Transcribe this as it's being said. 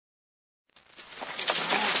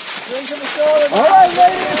All right,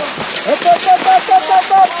 ladies.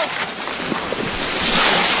 Up.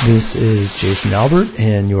 This is Jason Albert,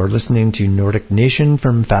 and you are listening to Nordic Nation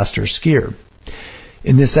from Faster Skier.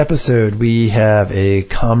 In this episode, we have a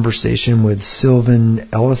conversation with Sylvan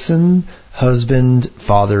Ellison, husband,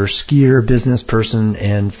 father, skier, business person,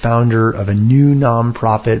 and founder of a new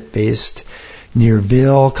nonprofit based near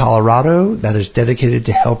Vail, Colorado, that is dedicated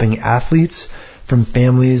to helping athletes from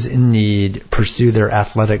families in need pursue their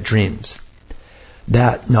athletic dreams.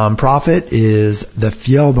 That nonprofit is the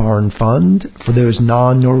Fjellbarn Fund. For those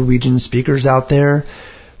non-Norwegian speakers out there,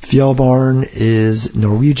 Fjellbarn is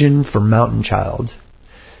Norwegian for mountain child.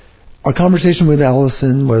 Our conversation with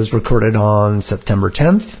Ellison was recorded on September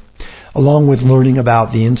 10th. Along with learning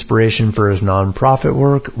about the inspiration for his nonprofit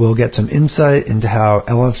work, we'll get some insight into how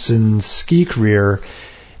Ellison's ski career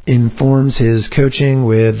informs his coaching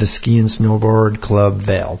with the Ski and Snowboard Club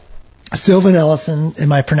Vail. Sylvan Ellison,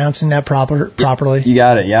 am I pronouncing that properly? You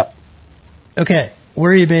got it, yep. Okay,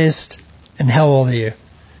 where are you based and how old are you?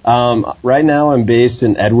 Right now I'm based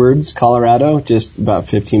in Edwards, Colorado, just about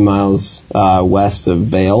 15 miles west of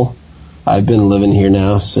Vail. I've been living here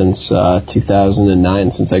now since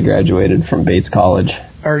 2009, since I graduated from Bates College.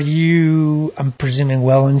 Are you, I'm presuming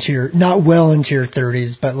not well into your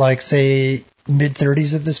 30s, but like say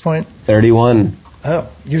mid-30s at this point? 31. Oh,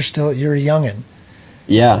 you're a youngin'.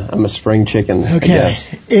 Yeah, I'm a spring chicken, okay. I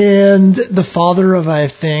guess. And the father of, I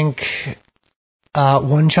think,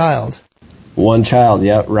 one child. One child,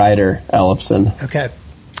 yep, Ryder Ellison. Okay.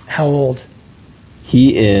 How old?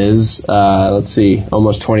 He is,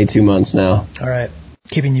 almost 22 months now. All right.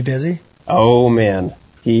 Keeping you busy? Oh, man.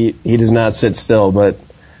 He does not sit still, but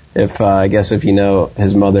I guess if you know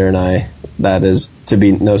his mother and I, that is to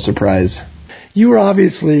be no surprise. You were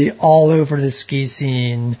obviously all over the ski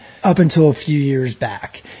scene up until a few years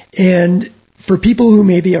back. And for people who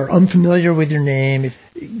maybe are unfamiliar with your name,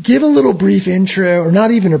 give a little brief intro, or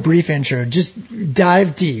not even a brief intro, just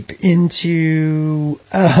dive deep into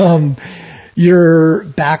your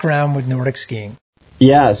background with Nordic skiing.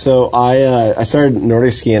 Yeah, so I started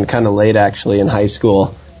Nordic skiing kind of late, actually, in high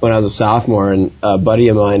school when I was a sophomore, and a buddy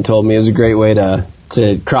of mine told me it was a great way to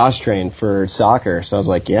cross-train for soccer. So I was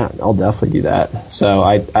like, yeah, I'll definitely do that. So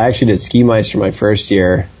I actually did Ski Meister my first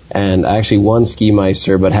year, and I actually won Ski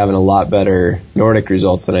Meister, but having a lot better Nordic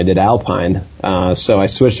results than I did Alpine. So I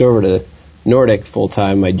switched over to Nordic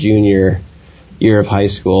full-time my junior year of high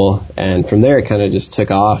school, and from there it kind of just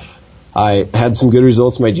took off. I had some good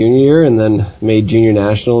results my junior year and then made junior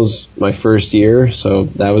nationals my first year, so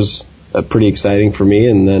that was pretty exciting for me.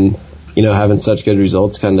 And then, having such good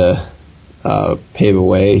results kind of pave a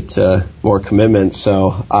way to more commitment.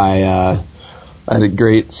 So I had a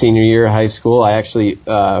great senior year of high school. I actually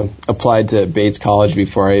applied to Bates College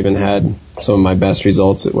before I even had some of my best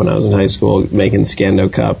results when I was in high school, making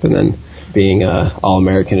Scando Cup and then being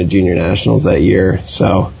All-American at Junior Nationals that year.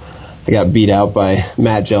 So I got beat out by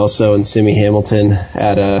Matt Gelso and Simi Hamilton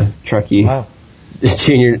at Truckee. Wow.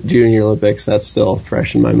 Junior Olympics. That's still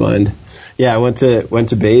fresh in my mind. Yeah, I went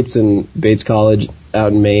to Bates and Bates College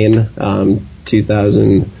out in Maine,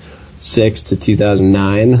 2006 to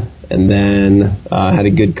 2009, and then had a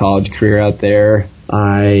good college career out there.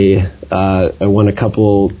 I won a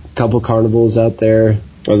couple carnivals out there.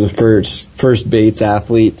 I was the first Bates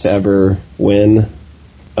athlete to ever win.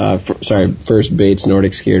 First Bates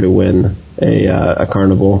Nordic skier to win a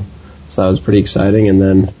carnival. So that was pretty exciting. And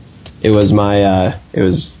then it was my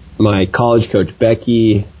college coach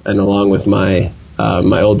Becky, and along with my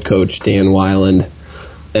old coach Dan Weiland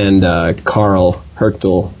and Carl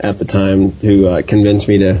Herchtel at the time, who convinced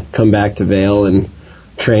me to come back to Vail and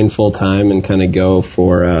train full time and kind of go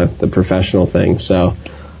for the professional thing. So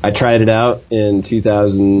I tried it out in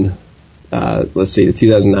 2009,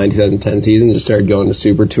 2010 season. Just started going to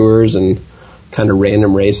super tours and kind of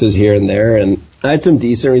random races here and there, and I had some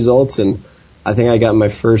decent results. And I think I got my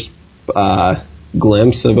first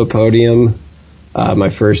glimpse of a podium my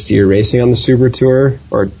first year racing on the super tour,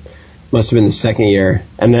 or must have been the second year.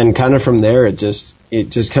 And then kind of from there, it just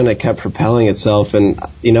kind of kept propelling itself. And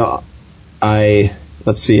I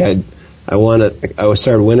started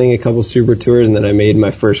winning a couple super tours, and then I made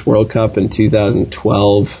my first World Cup in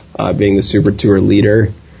 2012, being the super tour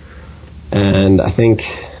leader. And I think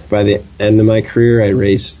by the end of my career, I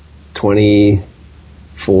raced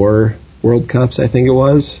 24 World Cups, I think it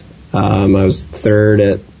was. I was third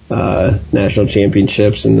at national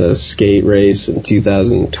championships in the skate race in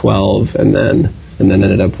 2012, and then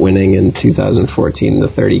ended up winning in 2014 the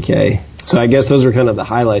 30K. So I guess those were kind of the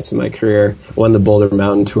highlights of my career. Won the Boulder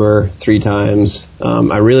Mountain Tour 3 times.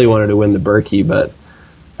 I really wanted to win the Berkey, but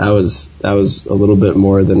that was a little bit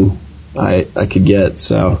more than I could get.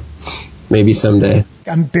 So maybe someday.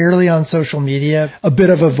 I'm barely on social media, a bit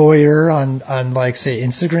of a voyeur on like, say,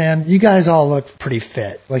 Instagram. You guys all look pretty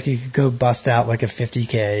fit. Like you could go bust out like a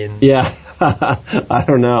 50K. And yeah, I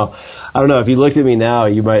don't know. If you looked at me now,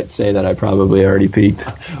 you might say that I probably already peaked.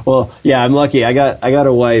 Well, yeah, I'm lucky. I got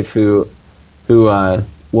a wife who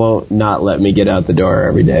won't not let me get out the door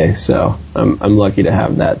every day. So I'm lucky to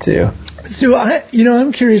have that too. So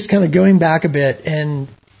I'm curious, kind of going back a bit and,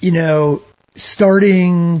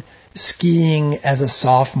 starting skiing as a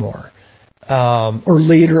sophomore, or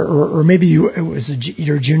later, or maybe it was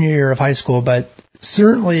your junior year of high school, but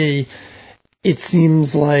certainly it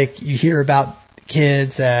seems like you hear about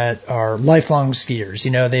kids that are lifelong skiers.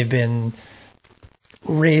 They've been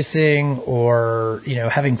racing or,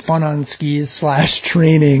 having fun on skis /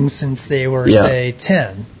 training since they were, say,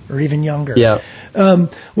 10 or even younger. Yeah.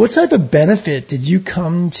 What type of benefit did you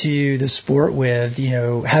come to the sport with,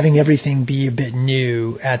 having everything be a bit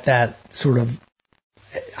new at that sort of,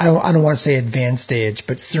 I don't want to say advanced age,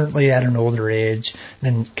 but certainly at an older age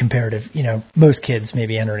than comparative, most kids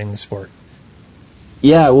maybe entering the sport?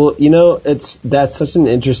 Yeah, well, that's such an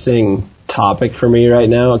interesting topic for me right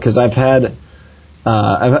now, because I've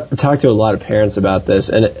talked to a lot of parents about this,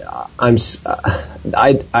 and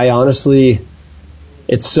I honestly,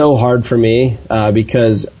 it's so hard for me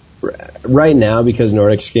because right now, because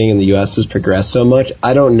Nordic skiing in the U.S. has progressed so much,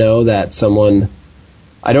 I don't know that someone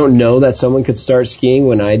could start skiing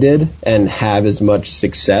when I did and have as much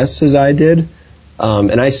success as I did.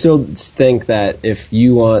 And I still think that if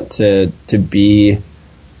you want to be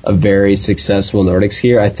a very successful Nordic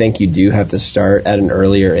skier, I think you do have to start at an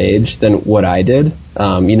earlier age than what I did,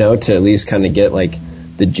 to at least kind of get like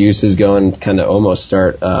the juices going, kind of almost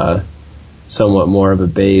start somewhat more of a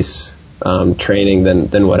base training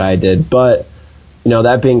than what I did. But,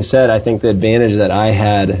 that being said, I think the advantage that I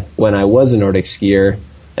had when I was a Nordic skier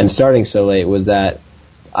and starting so late was that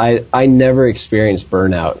I never experienced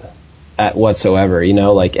burnout whatsoever.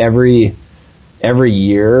 Like every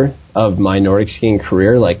year of my Nordic skiing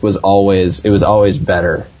career, like was always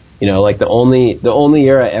better. Like the only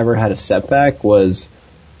year I ever had a setback was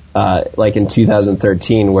like in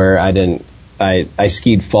 2013, where I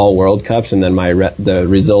skied fall World Cups, and then the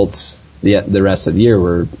results the rest of the year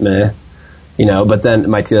were meh. But then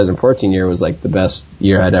my 2014 year was like the best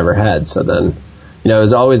year I'd ever had. So then, it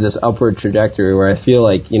was always this upward trajectory where I feel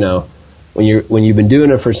like, when you've been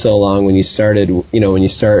doing it for so long, when you start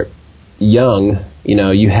young,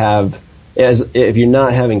 you have, if you're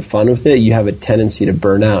not having fun with it, you have a tendency to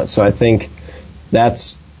burn out. So I think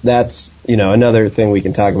that's another thing we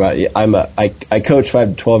can talk about. I coach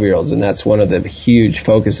 5 to 12-year-olds, and that's one of the huge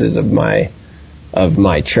focuses of my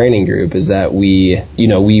training group, is that we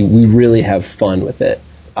really have fun with it.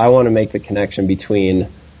 I want to make the connection between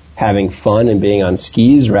having fun and being on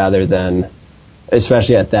skis, rather than,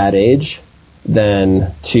 especially at that age,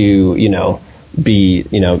 than to, be,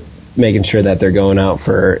 making sure that they're going out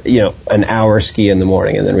for, an hour ski in the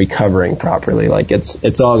morning and then recovering properly. Like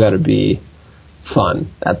it's all got to be fun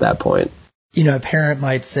at that point. A parent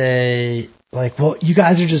might say, like, well, you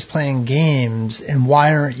guys are just playing games, and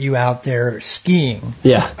why aren't you out there skiing?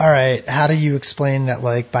 Yeah. All right. How do you explain that,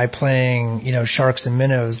 like, by playing, sharks and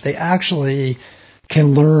minnows, they actually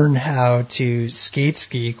can learn how to skate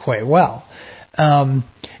ski quite well? How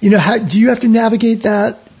do you have to navigate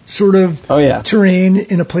that sort of terrain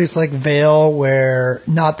in a place like Vail, where,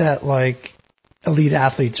 not that like elite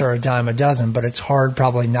athletes are a dime a dozen, but it's hard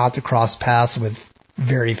probably not to cross paths with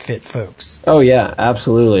very fit folks? Oh yeah,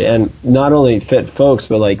 absolutely. And not only fit folks,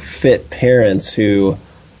 but like fit parents who,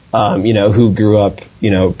 who grew up,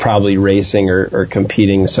 probably racing or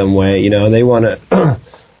competing some way, they want to,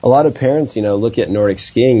 a lot of parents, look at Nordic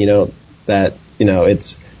skiing, that,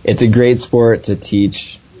 it's a great sport to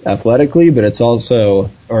teach athletically, but it's also,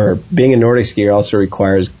 or being a Nordic skier also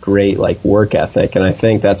requires great like work ethic. And I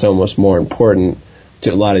think that's almost more important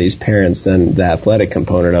to a lot of these parents than the athletic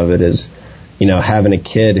component of it, is, having a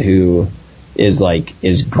kid who is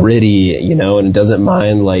gritty, and doesn't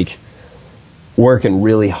mind like working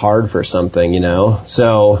really hard for something,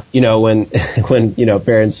 So, when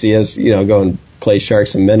parents see us, go and play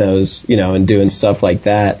sharks and minnows, and doing stuff like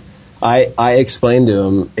that, I explained to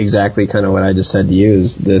him exactly kind of what I just said to you,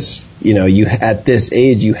 is this, you at this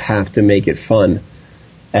age, you have to make it fun.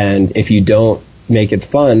 And if you don't make it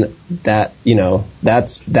fun, that,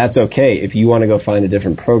 that's okay. If you want to go find a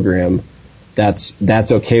different program,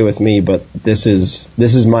 that's okay with me. But this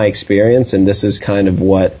is my experience, and this is kind of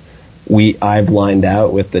what I've lined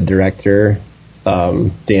out with the director,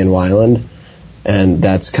 Dan Weiland. And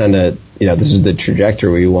that's kind of this is the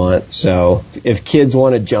trajectory we want. So if kids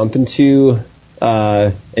want to jump into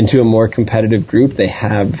a more competitive group, they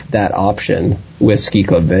have that option with Ski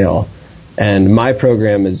Club Vail. And my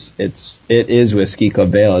program it is with Ski Club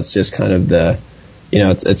Vail. It's just kind of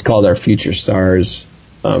it's called our Future Stars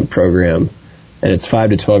program, and it's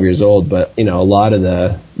 5 to 12 years old. But a lot of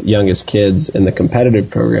the youngest kids in the competitive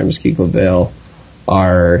program of Ski Club Vail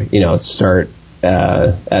are start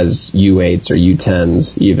as U8s or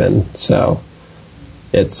U10s even. So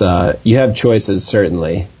it's you have choices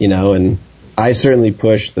certainly, and I certainly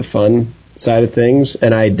push the fun side of things,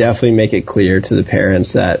 and I definitely make it clear to the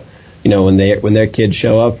parents that when their kids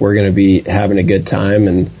show up, we're going to be having a good time,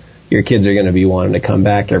 and your kids are going to be wanting to come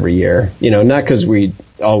back every year. Not because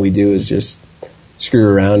all we do is just screw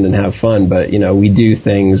around and have fun, but we do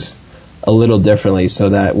things a little differently so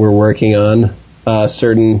that we're working on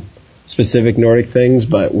certain specific Nordic things,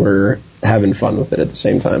 but we're having fun with it at the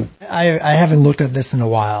same time. I haven't looked at this in a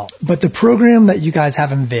while, but the program that you guys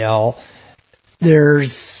have in Vail,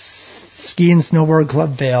 there's Ski and Snowboard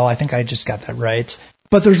Club Vail. I think I just got that right.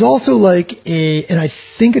 But there's also and I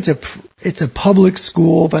think it's a public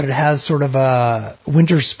school, but it has sort of a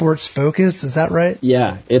winter sports focus. Is that right?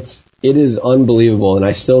 Yeah, it is unbelievable, and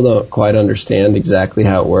I still don't quite understand exactly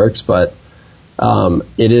how it works, but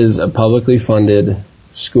it is a publicly funded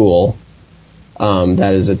school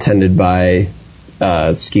that is attended by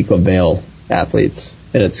Ski Club Vail athletes,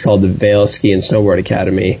 and it's called the Vail Ski and Snowboard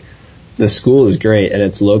Academy. The school is great, and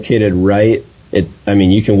it's located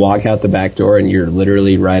you can walk out the back door and you're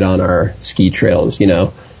literally right on our ski trails,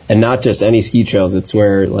 and not just any ski trails. It's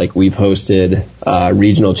where we've hosted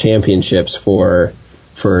regional championships for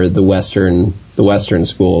the Western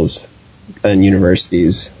schools and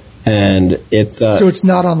universities. And it's so it's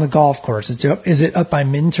not on the golf course. Is it up by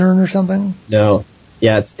Minturn or something? No.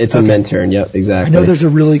 Yeah, it's okay. a Minturn. Yep, exactly. I know there's a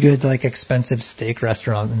really good expensive steak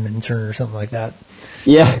restaurant in Minturn or something like that.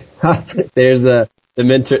 Yeah. There's the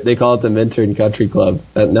Minturn, they call it the Minturn Country Club.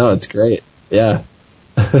 No, it's great. Yeah.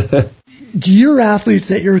 Do your athletes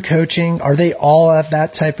that you're coaching, are they all at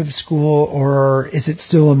that type of school, or is it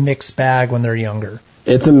still a mixed bag when they're younger?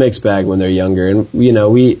 It's a mixed bag when they're younger, and we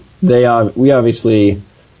obviously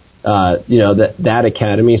that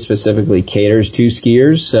academy specifically caters to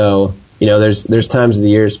skiers. So there's times of the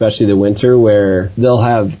year, especially the winter, where they'll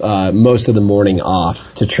have most of the morning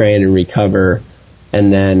off to train and recover,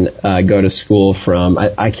 and then go to school from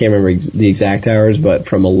I can't remember the exact hours, but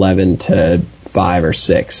from 11 to 5 or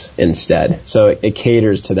 6 instead. So it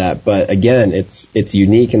caters to that. But again, it's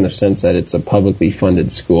unique in the sense that it's a publicly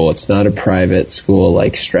funded school. It's not a private school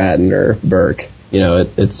like Stratton or Burke.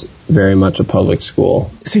 It's very much a public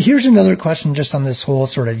school. So here's another question just on this whole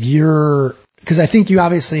sort of because I think you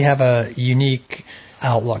obviously have a unique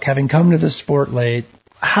outlook, having come to the sport late.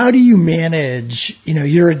 How do you manage,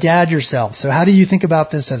 you're a dad yourself, so how do you think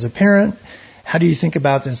about this as a parent? How do you think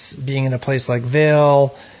about this being in a place like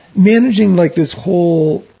Vail, managing this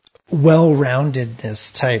whole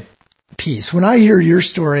well-roundedness type piece? When I hear your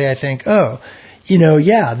story, I think,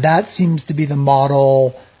 that seems to be the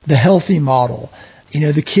model, the healthy model.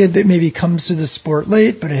 The kid that maybe comes to the sport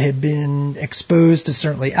late, but it had been exposed to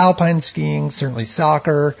certainly alpine skiing, certainly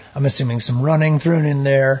soccer, I'm assuming some running thrown in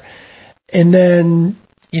there, and then,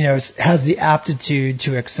 has the aptitude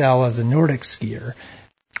to excel as a Nordic skier.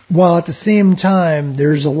 While at the same time,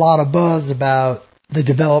 there's a lot of buzz about the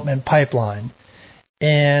development pipeline.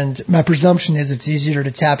 And my presumption is it's easier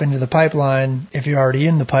to tap into the pipeline if you're already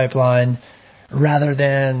in the pipeline rather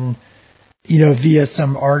than via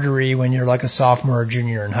some artery when you're a sophomore or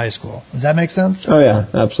junior in high school. Does that make sense? Oh, yeah,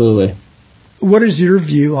 absolutely. What is your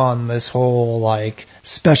view on this whole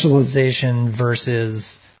specialization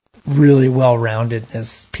versus really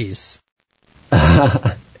well-roundedness piece?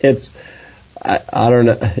 I don't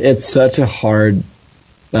know. It's such a hard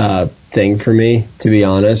thing for me, to be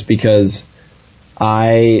honest, because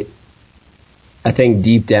I think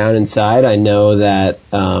deep down inside, I know that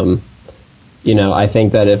I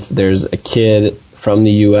think that if there's a kid from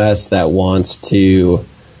the U.S. that wants to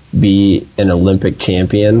be an Olympic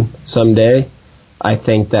champion someday, I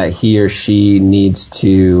think that he or she needs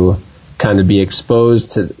to kind of be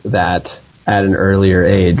exposed to that at an earlier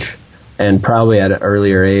age, and probably at an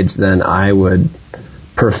earlier age than I would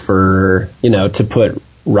prefer, to put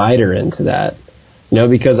rider into that,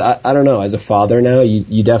 because I don't know, as a father now,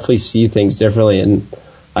 you definitely see things differently, and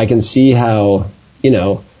I can see how,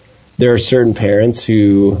 there are certain parents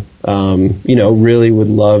who, really would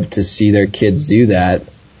love to see their kids do that.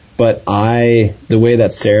 But the way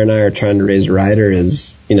that Sarah and I are trying to raise Ryder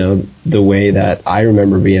is, the way that I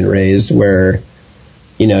remember being raised, where,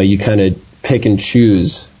 you kind of pick and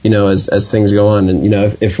choose, as things go on. And,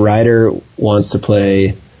 if Ryder wants to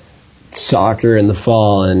play soccer in the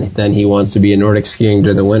fall and then he wants to be a Nordic skiing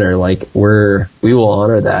during the winter, like we will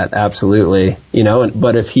honor that. Absolutely.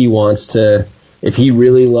 But if he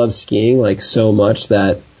really loves skiing, like so much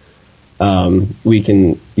that, we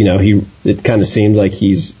can, it kind of seems like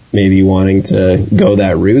he's maybe wanting to go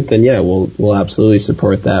that route, then yeah, we'll absolutely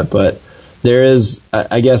support that. But there is,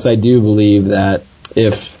 I guess I do believe that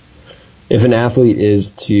if an athlete is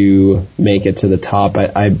to make it to the top,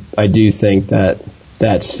 I do think that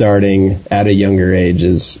starting at a younger age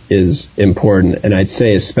is important. And I'd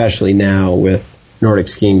say especially now with Nordic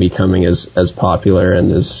skiing becoming as popular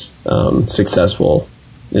and as successful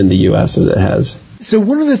in the U.S. as it has. So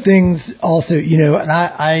one of the things also, and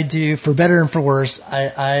I do, for better and for worse,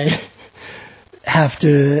 I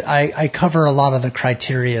cover a lot of the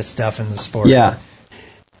criteria stuff in the sport. Yeah.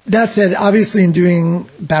 That said, obviously in doing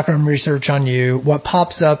background research on you, what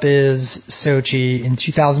pops up is Sochi in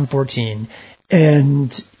 2014.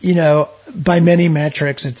 And, by many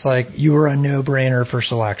metrics, it's like you were a no-brainer for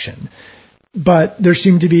selection. But there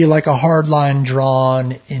seemed to be like a hard line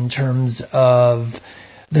drawn in terms of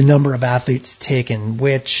the number of athletes taken,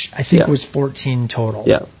 which I think was 14 total.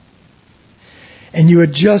 Yeah. And you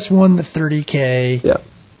had just won the 30K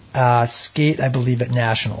skate, I believe, at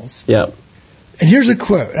Nationals. Yeah. And here's a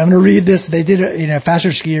quote. I'm going to read this. They did, Faster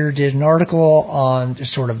Skier did an article on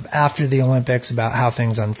just sort of after the Olympics about how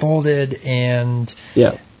things unfolded. And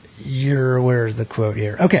where's the quote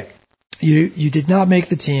here? Okay. You did not make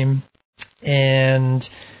the team. And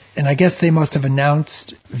I guess they must have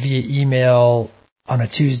announced via email on a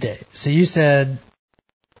Tuesday. So you said,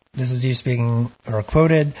 this is you speaking or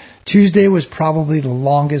quoted, Tuesday was probably the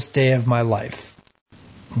longest day of my life.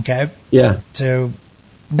 Okay? Yeah. So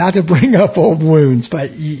not to bring up old wounds,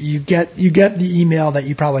 but you get the email that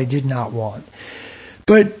you probably did not want.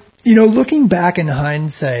 But, looking back in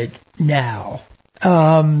hindsight now,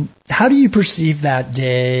 how do you perceive that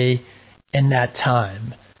day and that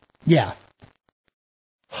time? Yeah.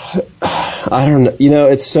 I don't know.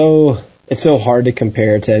 It's so hard to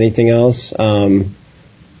compare to anything else. When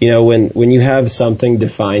you have something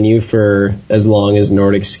define you for as long as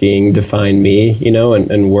Nordic skiing defined me,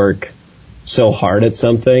 and work so hard at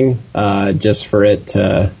something, just for it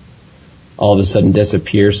to all of a sudden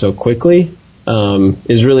disappear so quickly,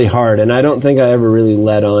 is really hard. And I don't think I ever really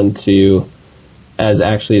led on to as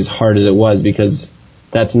hard as it was, because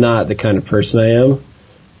that's not the kind of person I am.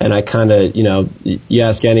 And I kind of, you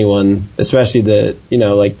ask anyone, especially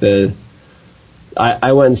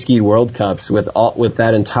I went and skied World Cups with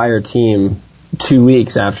that entire team 2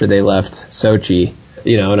 weeks after they left Sochi,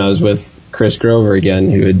 and I was with Chris Grover again,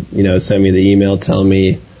 who had, sent me the email telling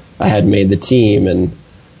me I had made the team. And,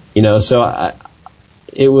 so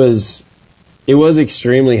it was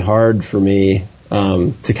extremely hard for me,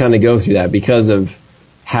 to kind of go through that because of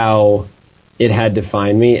how it had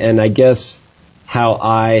defined me. And I guess how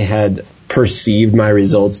I had perceived my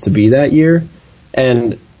results to be that year.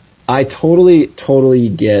 And I totally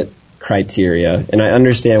get criteria, and I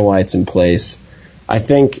understand why it's in place. I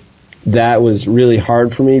think that was really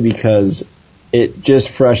hard for me because it just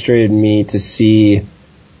frustrated me to see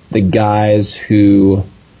the guys who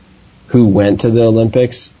went to the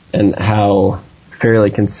Olympics and how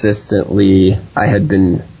fairly consistently I had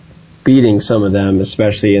been beating some of them,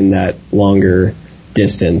 especially in that longer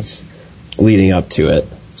distance leading up to it.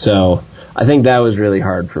 So I think that was really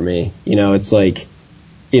hard for me. It's like,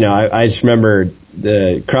 I just remember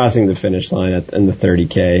crossing the finish line in the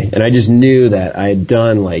 30K, and I just knew that I had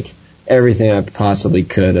done like everything I possibly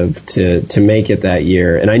could have to make it that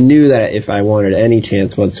year. And I knew that if I wanted any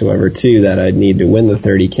chance whatsoever too, that I'd need to win the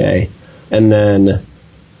 30K. And then,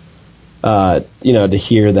 to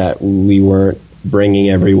hear that we weren't bringing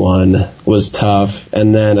everyone was tough.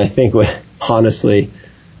 And then I think honestly,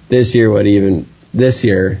 this year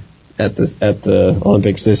at the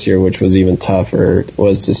Olympics this year, which was even tougher,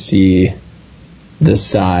 was to see the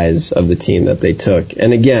size of the team that they took.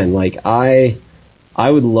 And again, like I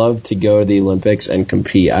would love to go to the Olympics and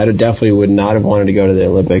compete. I definitely would not have wanted to go to the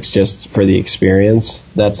Olympics just for the experience.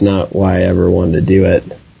 That's not why I ever wanted to do it.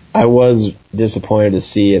 I was disappointed to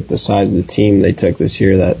see at the size of the team they took this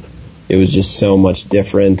year that it was just so much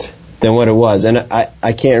different than what it was. And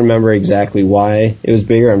I can't remember exactly why it was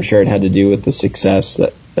bigger. I'm sure it had to do with the success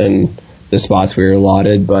and the spots we were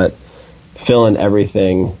allotted, but filling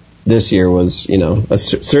everything this year was,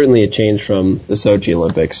 certainly a change from the Sochi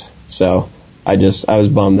Olympics. So I was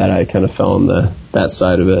bummed that I kind of fell on that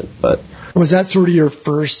side of it. But was that sort of your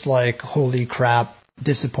first like holy crap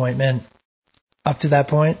disappointment up to that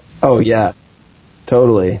point? Oh yeah.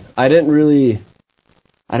 Totally. I didn't really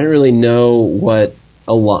know what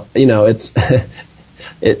a lot, it's,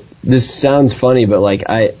 this sounds funny, but like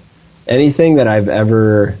anything that I've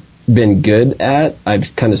ever been good at,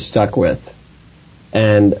 I've kind of stuck with.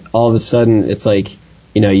 And all of a sudden it's like,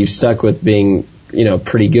 you've stuck with being,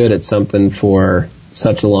 pretty good at something for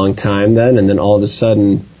such a long time then. And then all of a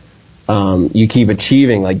sudden, you keep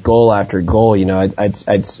achieving like goal after goal.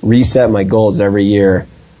 I'd reset my goals every year.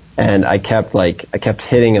 And I kept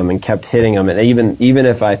hitting them and kept hitting them. And even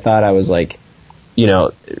if I thought I was like,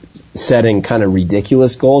 setting kind of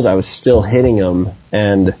ridiculous goals, I was still hitting them.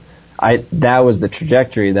 And that was the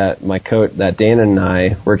trajectory that my coach, that Dana and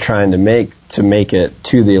I were trying to make it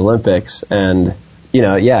to the Olympics. And,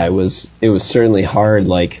 it was certainly hard,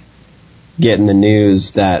 like getting the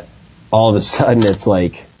news that all of a sudden it's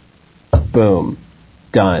like, boom,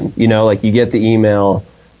 done. Like you get the email,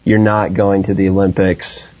 you're not going to the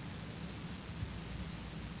Olympics.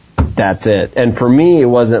 That's it. And for me, it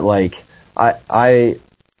wasn't like I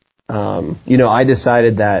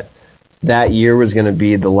decided that year was going to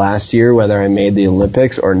be the last year, whether I made the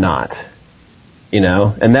Olympics or not.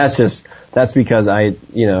 And that's because I'm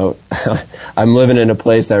living in a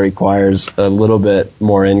place that requires a little bit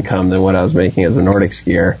more income than what I was making as a Nordic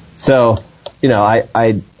skier. So,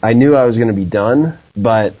 I knew I was going to be done,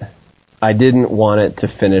 but I didn't want it to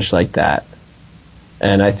finish like that.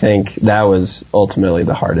 And I think that was ultimately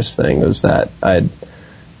the hardest thing, was that I'd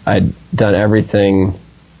done everything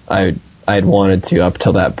I'd wanted to up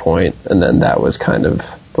till that point, and then that was kind of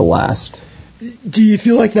the last. Do you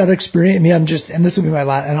feel like that experience? I mean, and this will be my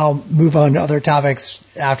last, and I'll move on to other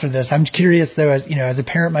topics after this. I'm curious though, as a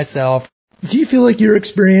parent myself, do you feel like your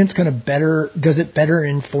experience does it better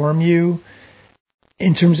inform you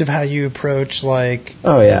in terms of how you approach like?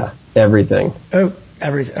 Oh yeah, everything. Oh,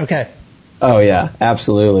 everything. Okay. Oh yeah,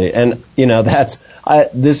 absolutely. And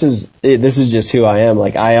this is just who I am.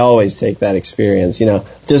 Like I always take that experience,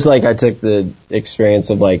 just like I took the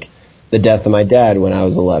experience of like the death of my dad when I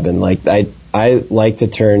was 11. Like I like to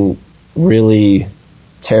turn really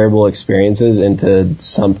terrible experiences into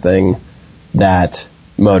something that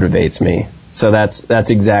motivates me. So that's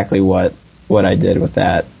exactly what I did with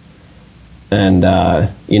that. And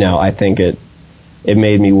I think it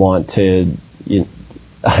made me want to,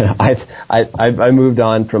 I moved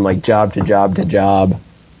on from like job to job to job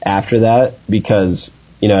after that because,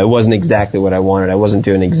 it wasn't exactly what I wanted. I wasn't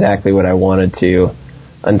doing exactly what I wanted to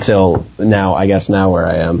until now, I guess now where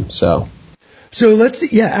I am. So I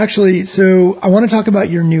want to talk about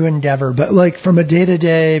your new endeavor, but like from a day to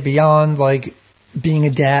day beyond like being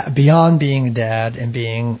a dad and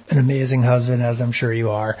being an amazing husband, as I'm sure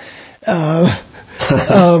you are. What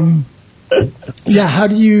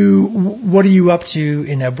are you up to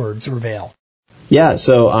in Edwards or Vail? Yeah,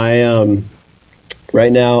 so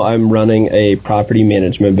right now I'm running a property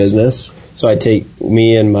management business. So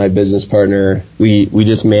me and my business partner, we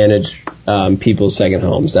just manage people's second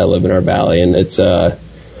homes that live in our valley. And it's,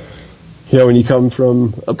 when you come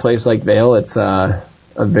from a place like Vail, it's a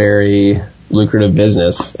very lucrative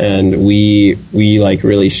business. And we like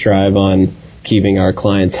really strive on keeping our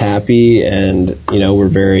clients happy. And, we're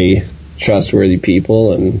very trustworthy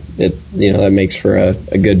people, and that makes for a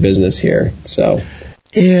good business here. So.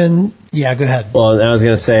 And yeah, go ahead. Well, I was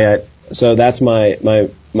going to say, so that's my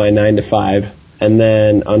 9 to 5. And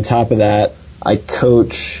then on top of that, I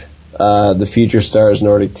coach the Future Stars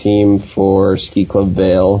Nordic team for Ski Club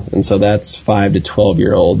Vail. And so that's 5 to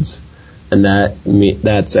 12-year-olds. And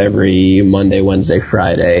that's every Monday, Wednesday,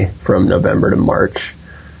 Friday from November to March.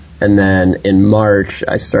 And then in March,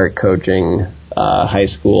 I start coaching high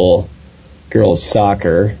school girls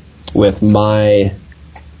soccer with my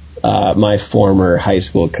former high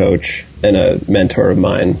school coach and a mentor of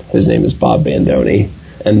mine. His name is Bob Bandoni.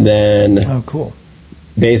 And then, oh, cool.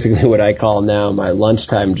 Basically, what I call now my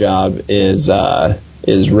lunchtime job is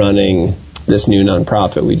running this new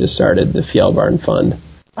nonprofit we just started, the Fjellbarn Fund.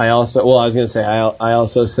 I also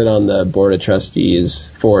sit on the board of trustees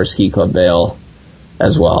for Ski Club Vail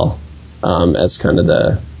as well, as kind of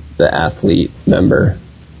the athlete member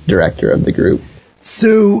director of the group.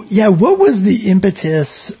 So, yeah, what was the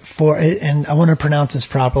impetus for it? And I want to pronounce this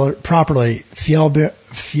properly,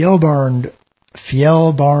 Fjellbarn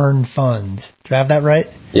Fund. Do I have that right?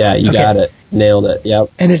 Yeah, you got it. Nailed it.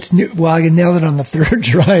 Yep. And it's new. Well, I nailed it on the third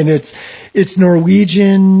try, and it's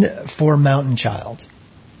Norwegian for mountain child.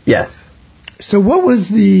 Yes. So what was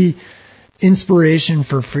the inspiration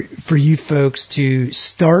for you folks to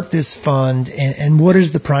start this fund, and what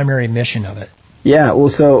is the primary mission of it? Yeah, well,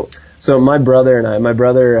 so So my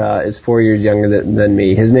brother is 4 years younger than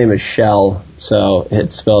me. His name is Shell, so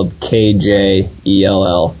it's spelled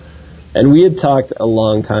Kjell. And we had talked a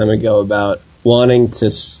long time ago about wanting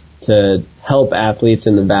to help athletes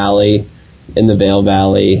in the Valley, in the Vail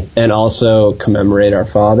Valley, and also commemorate our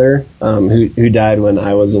father, who died when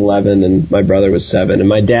I was 11 and my brother was 7. And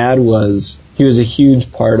my dad was a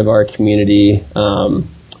huge part of our community.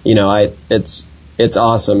 It's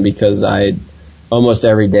awesome because I almost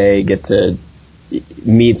every day get to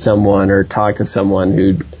meet someone or talk to someone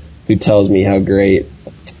who tells me how great,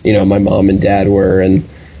 my mom and dad were, and,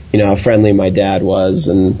 how friendly my dad was,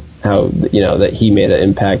 and how, that he made an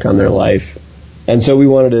impact on their life. And so we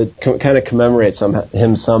wanted to kind of commemorate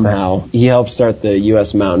him somehow. He helped start the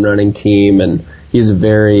U.S. mountain running team, and he's a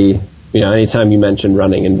very, anytime you mention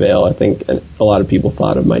running in Vail, I think a lot of people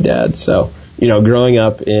thought of my dad. So, growing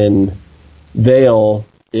up in Vail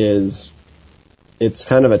it's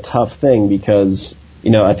kind of a tough thing because,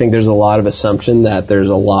 I think there's a lot of assumption that there's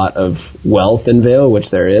a lot of wealth in Vail,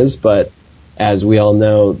 which there is, but as we all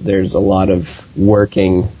know, there's a lot of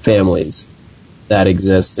working families that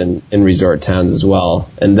exist in resort towns as well.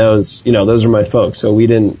 And those are my folks. So we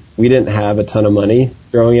didn't have a ton of money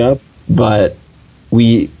growing up, but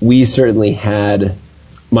we certainly had,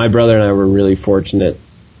 my brother and I were really fortunate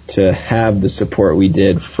to have the support we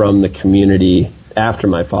did from the community after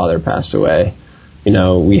my father passed away.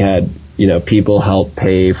 We had, people help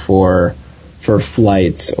pay for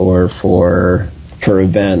flights or for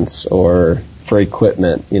events or for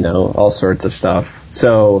equipment, all sorts of stuff.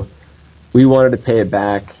 So we wanted to pay it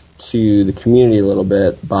back to the community a little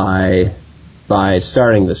bit by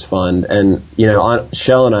starting this fund. And,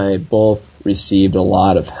 Shell and I both received a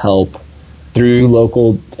lot of help through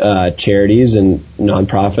local charities and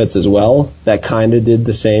nonprofits as well that kind of did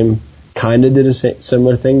a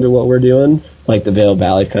similar thing to what we're doing, like the Vail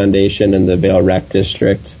Valley Foundation and the Vail Rec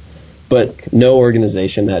District, but no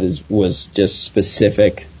organization that was just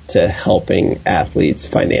specific to helping athletes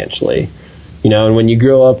financially. And when you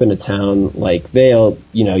grow up in a town like Vail,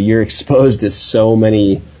 you're exposed to so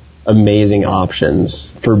many amazing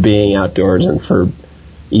options for being outdoors and for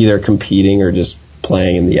either competing or just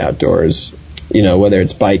playing in the outdoors, whether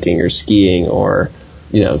it's biking or skiing or,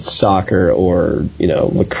 soccer or,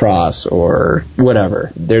 lacrosse or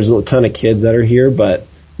whatever. There's a ton of kids that are here, but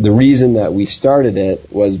the reason that we started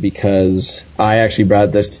it was because I actually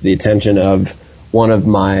brought this to the attention of one of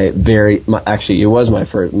my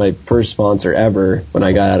first sponsor ever when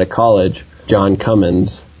I got out of college, John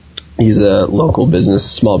Cummins. He's a local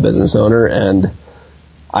small business owner, and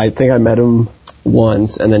I think I met him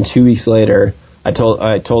once, and then 2 weeks later, I told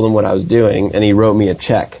him what I was doing, and he wrote me a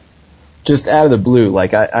check, just out of the blue.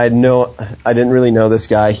 Like I didn't really know this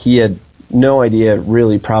guy. He had no idea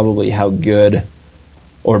really probably how good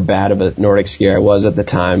or bad of a Nordic skier I was at the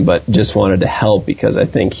time, but just wanted to help because I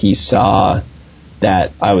think he saw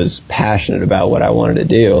that I was passionate about what I wanted to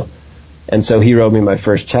do. And so he wrote me my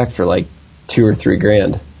first check for like $2 or $3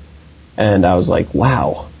 grand. And I was like,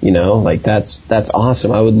 wow, that's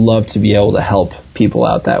awesome. I would love to be able to help people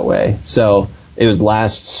out that way. So it was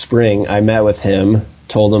last spring, I met with him,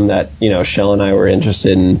 told him that, Shell and I were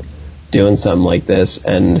interested in doing something like this,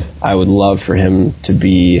 and I would love for him to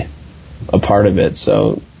be a part of it.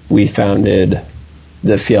 So we founded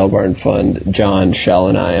the Fjällbarn Fund, John, Shell,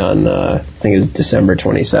 and I on, I think it was December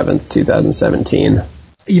 27th, 2017.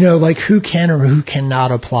 Who can or who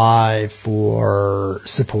cannot apply for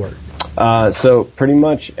support? So pretty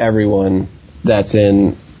much everyone that's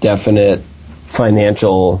in definite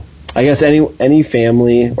financial, I guess any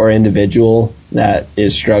family or individual that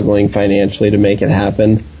is struggling financially to make it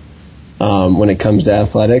happen. When it comes to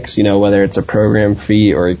athletics, whether it's a program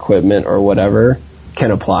fee or equipment or whatever,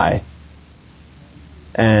 can apply.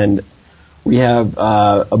 And we have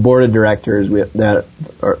a board of directors that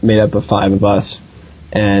are made up of 5 of us,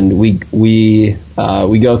 and we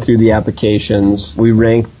go through the applications. We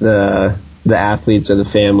rank the athletes or the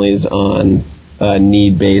families on a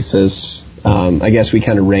need basis. I guess we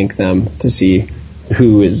kind of rank them to see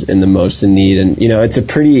who is in the most in need, and it's a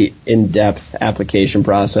pretty in-depth application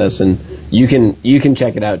process, and you can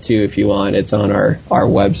check it out too if you want. It's on our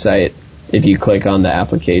website if you click on the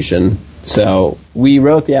application. So we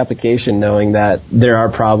wrote the application knowing that there are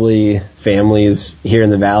probably families here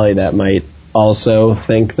in the Valley that might also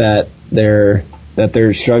think that they're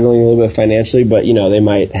struggling a little bit financially, but they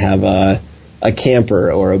might have a camper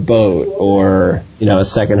or a boat or a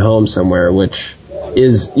second home somewhere, which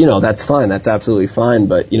is that's fine, that's absolutely fine,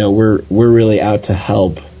 but we're really out to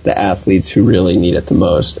help the athletes who really need it the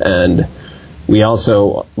most. And we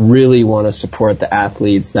also really want to support the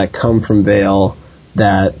athletes that come from Vail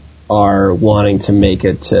that are wanting to make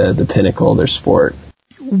it to the pinnacle of their sport.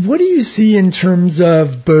 What do you see in terms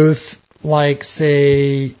of both, like,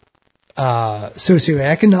 say,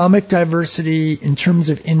 socioeconomic diversity in terms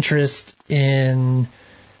of interest in,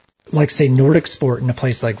 like, say, Nordic sport in a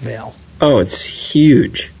place like Vail? Oh, it's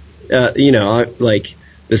huge. Like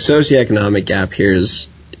the socioeconomic gap here is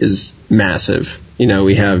massive.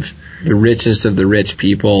 We have the richest of the rich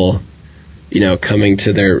people, coming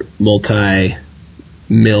to their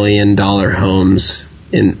multi-million-dollar homes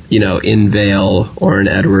in Vail or in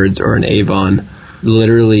Edwards or in Avon.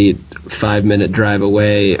 Literally 5-minute drive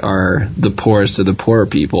away are the poorest of the poor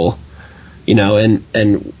people,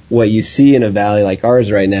 and what you see in a valley like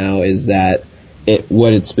ours right now is that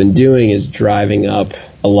what it's been doing is driving up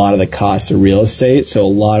a lot of the cost of real estate. So a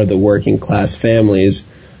lot of the working class families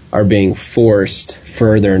are being forced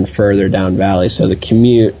further and further down valley. So the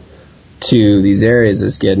commute to these areas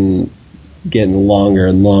is getting longer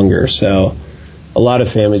and longer. So a lot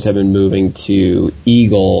of families have been moving to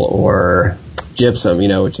Eagle or Gypsum,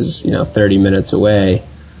 which is 30 minutes away,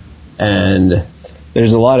 and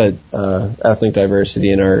there's a lot of ethnic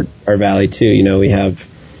diversity in our valley too. We have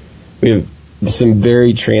some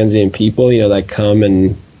very transient people, that come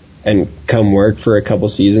and come work for a couple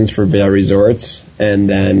seasons for Vail Resorts and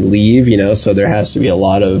then leave, so there has to be a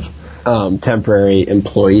lot of temporary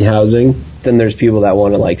employee housing. Then there's people that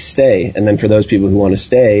want to stay, and then for those people who want to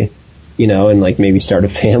stay, and maybe start a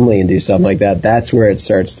family and do something like that, that's where it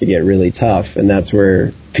starts to get really tough, and that's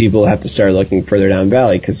where people have to start looking further down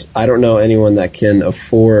valley, because I don't know anyone that can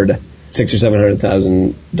afford $600,000 or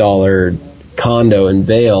 $700,000 condo in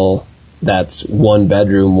Vail that's 1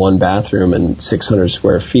 bedroom, 1 bathroom, and 600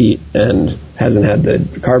 square feet, and hasn't had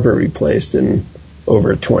the carpet replaced in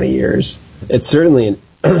over 20 years. It's certainly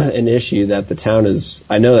an issue that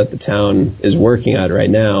I know that the town is working on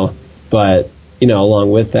right now, but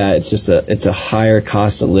along with that, it's a higher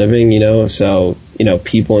cost of living, so,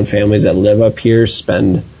 people and families that live up here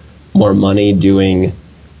spend more money doing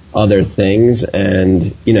other things,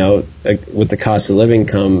 and, with the cost of living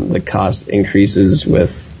the cost increases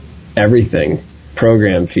with everything,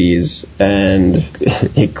 program fees and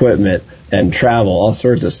equipment and travel, all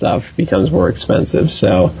sorts of stuff becomes more expensive.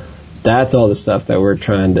 So that's all the stuff that we're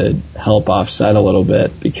trying to help offset a little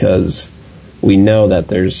bit, because we know that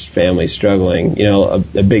there's families struggling.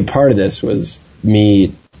 A big part of this was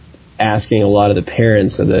me asking a lot of the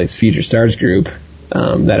parents of the Future Stars group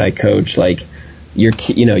that I coach, your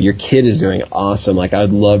kid is doing awesome.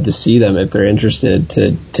 I'd love to see them, if they're interested,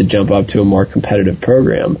 to jump up to a more competitive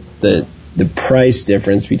program. The price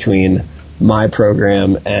difference between my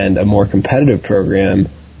program and a more competitive program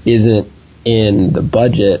isn't in the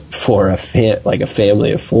budget for a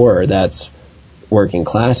family of 4 that's working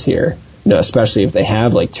class here. Especially if they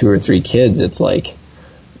have 2 or 3 kids, it's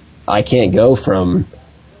I can't go from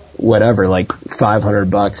whatever,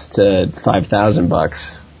 $500 to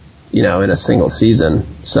 $5,000, in a single season.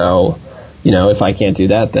 So, if I can't do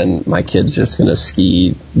that, then my kid's just going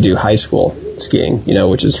to do high school skiing,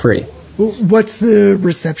 which is free. What's the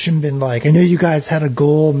reception been like? I know you guys had a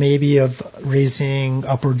goal maybe of raising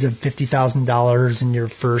upwards of $50,000 in your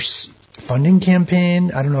first funding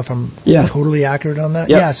campaign. I don't know if I'm totally accurate on that.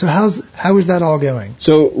 Yep. Yeah. So how is that all going?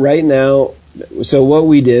 So right now, what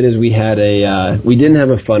we did is we didn't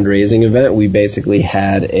have a fundraising event. We basically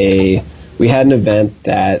had an event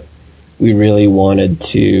that we really wanted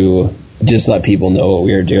to just let people know what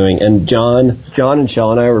we were doing. And John and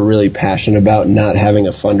Shell and I were really passionate about not having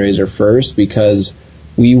a fundraiser first, because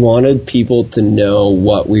we wanted people to know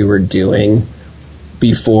what we were doing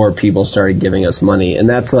before people started giving us money. And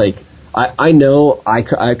that's I know I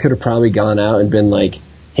could have probably gone out and been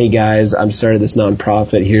hey guys, I'm started this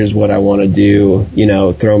nonprofit. Here's what I want to do.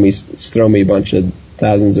 Throw me a bunch of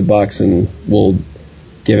thousands of bucks and we'll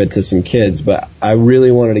give it to some kids. But I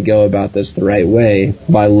really wanted to go about this the right way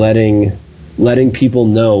by letting people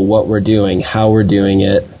know what we're doing, how we're doing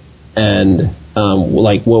it, and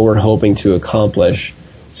what we're hoping to accomplish,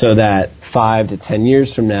 so that 5 to 10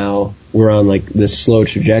 years from now, we're on this slow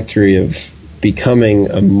trajectory of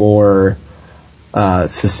becoming a more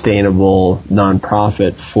sustainable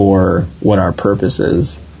nonprofit for what our purpose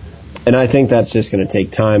is. And I think that's just going to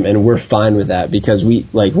take time, and we're fine with that, because we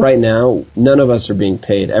right now, none of us are being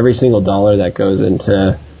paid. Every single dollar that goes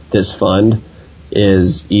into this fund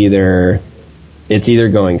is either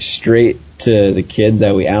going straight to the kids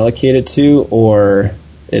that we allocate it to, or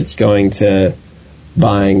it's going to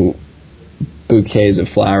buying bouquets of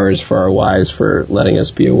flowers for our wives for letting us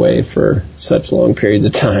be away for such long periods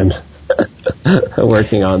of time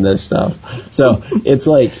working on this stuff. So it's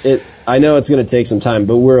I know it's going to take some time,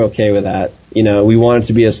 but we're okay with that. we want it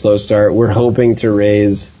to be a slow start. We're hoping to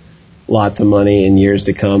raise lots of money in years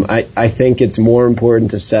to come. I think it's more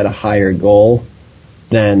important to set a higher goal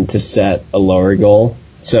than to set a lower goal.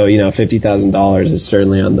 So, $50,000 is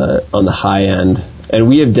certainly on the high end. And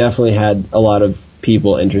we have definitely had a lot of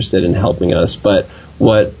people interested in helping us. But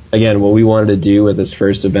what we wanted to do with this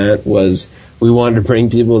first event was we wanted to bring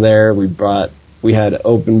people there. We had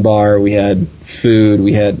open bar, we had food,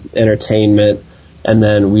 we had entertainment, and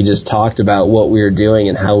then we just talked about what we were doing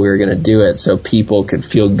and how we were going to do it so people could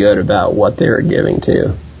feel good about what they were giving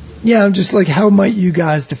to. Yeah, just like how might you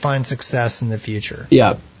guys define success in the future?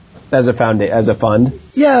 Yeah. As a fund?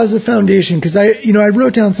 Yeah, as a foundation, because I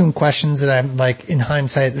wrote down some questions that I'm like, in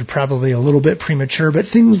hindsight, they're probably a little bit premature, but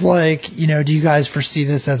things like, do you guys foresee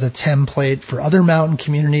this as a template for other mountain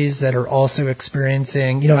communities that are also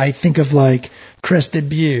experiencing, I think of like Crested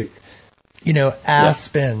Butte,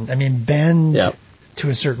 Aspen, Bend to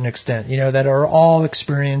a certain extent, that are all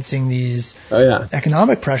experiencing these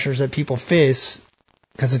economic pressures that people face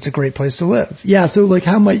because it's a great place to live. Yeah, so like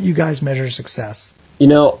how might you guys measure success?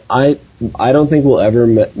 I don't think we'll ever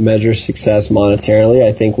measure success monetarily.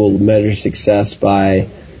 I think we'll measure success by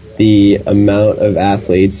the amount of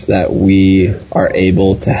athletes that we are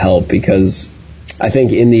able to help, because I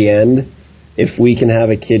think in the end, if we can have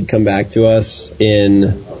a kid come back to us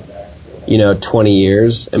in 20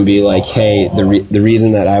 years and be like, hey, the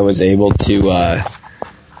reason that I was able to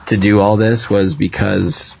do all this was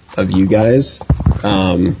because of you guys.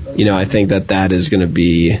 I think that is going to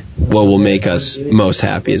be what will make us most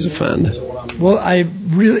happy as a fund. Well,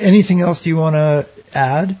 anything else you want to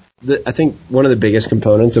add? I think one of the biggest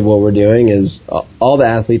components of what we're doing is all the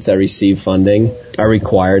athletes that receive funding are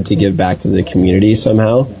required to give back to the community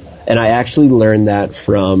somehow. And I actually learned that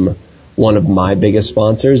from one of my biggest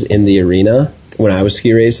sponsors in the arena when I was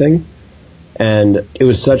ski racing. And it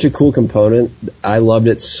was such a cool component. I loved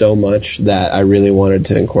it so much that I really wanted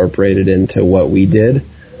to incorporate it into what we did.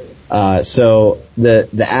 So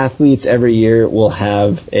the athletes every year will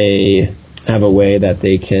have a way that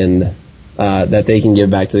they can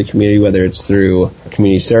give back to the community, whether it's through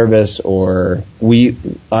community service or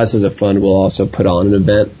us as a fund will also put on an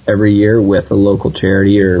event every year with a local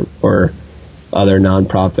charity or other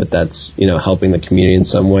nonprofit that's helping the community in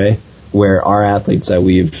some way, where our athletes that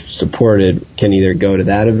we've supported can either go to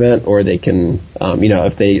that event or they can,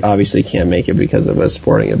 if they obviously can't make it because of a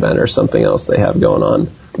sporting event or something else they have going on,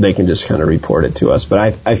 they can just kind of report it to us.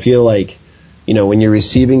 But I feel like, when you're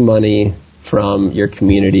receiving money from your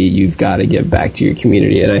community, you've got to give back to your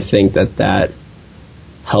community. And I think that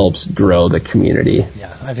helps grow the community.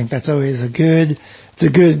 Yeah, I think that's always it's a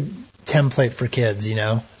good template for kids,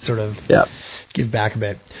 sort of give back a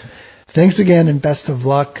bit. Thanks again, and best of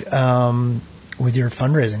luck with your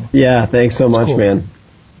fundraising. Yeah, thanks so much, man.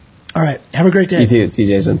 All right, have a great day. You too. See you,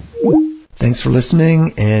 Jason. Thanks for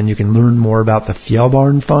listening, and you can learn more about the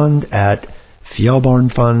Fjellbarn Fund at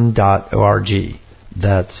fjellbarnfund.org.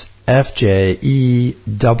 That's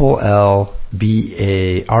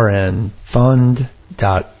FJELLBARN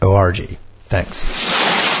fund.org. Thanks.